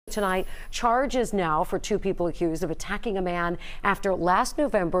Tonight, charges now for two people accused of attacking a man after last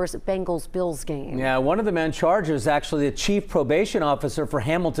November's Bengals-Bills game. Yeah, one of the men charged is actually the chief probation officer for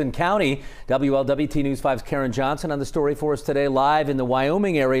Hamilton County. WLWT News 5's Karen Johnson on the story for us today, live in the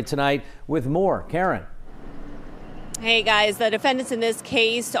Wyoming area tonight with more. Karen. Hey guys, the defendants in this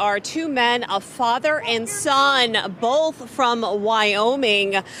case are two men, a father and son, both from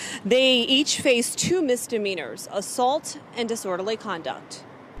Wyoming. They each face two misdemeanors, assault and disorderly conduct.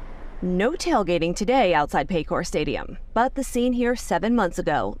 No tailgating today outside Paycor Stadium, but the scene here 7 months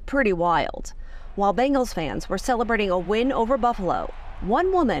ago, pretty wild. While Bengals fans were celebrating a win over Buffalo,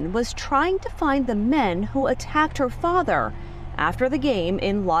 one woman was trying to find the men who attacked her father after the game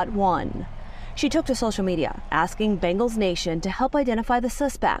in Lot 1. She took to social media asking Bengals Nation to help identify the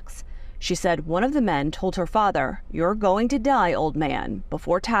suspects. She said one of the men told her father, "You're going to die, old man,"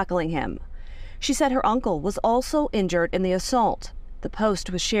 before tackling him. She said her uncle was also injured in the assault. The post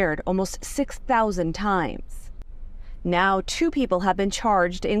was shared almost 6,000 times. Now, two people have been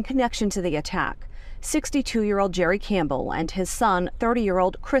charged in connection to the attack. 62-year-old Jerry Campbell and his son,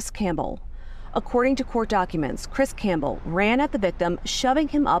 30-year-old Chris Campbell. According to court documents, Chris Campbell ran at the victim, shoving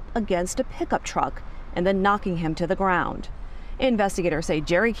him up against a pickup truck and then knocking him to the ground. Investigators say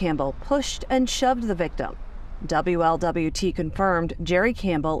Jerry Campbell pushed and shoved the victim. WLWT confirmed Jerry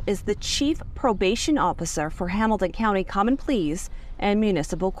Campbell is the chief probation officer for Hamilton County Common Pleas and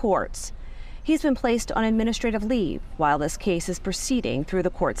municipal courts. He's been placed on administrative leave while this case is proceeding through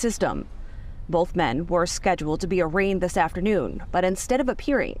the court system. Both men were scheduled to be arraigned this afternoon, but instead of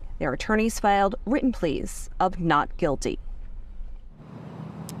appearing, their attorneys filed written pleas of not guilty.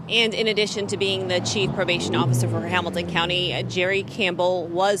 And in addition to being the chief probation officer for Hamilton County, Jerry Campbell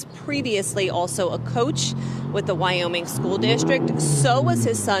was previously also a coach with the Wyoming School District. So was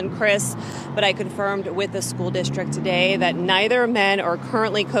his son, Chris. But I confirmed with the school district today that neither men are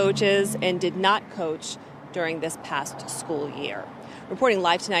currently coaches and did not coach during this past school year. Reporting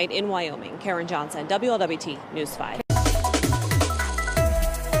live tonight in Wyoming, Karen Johnson, WLWT News 5.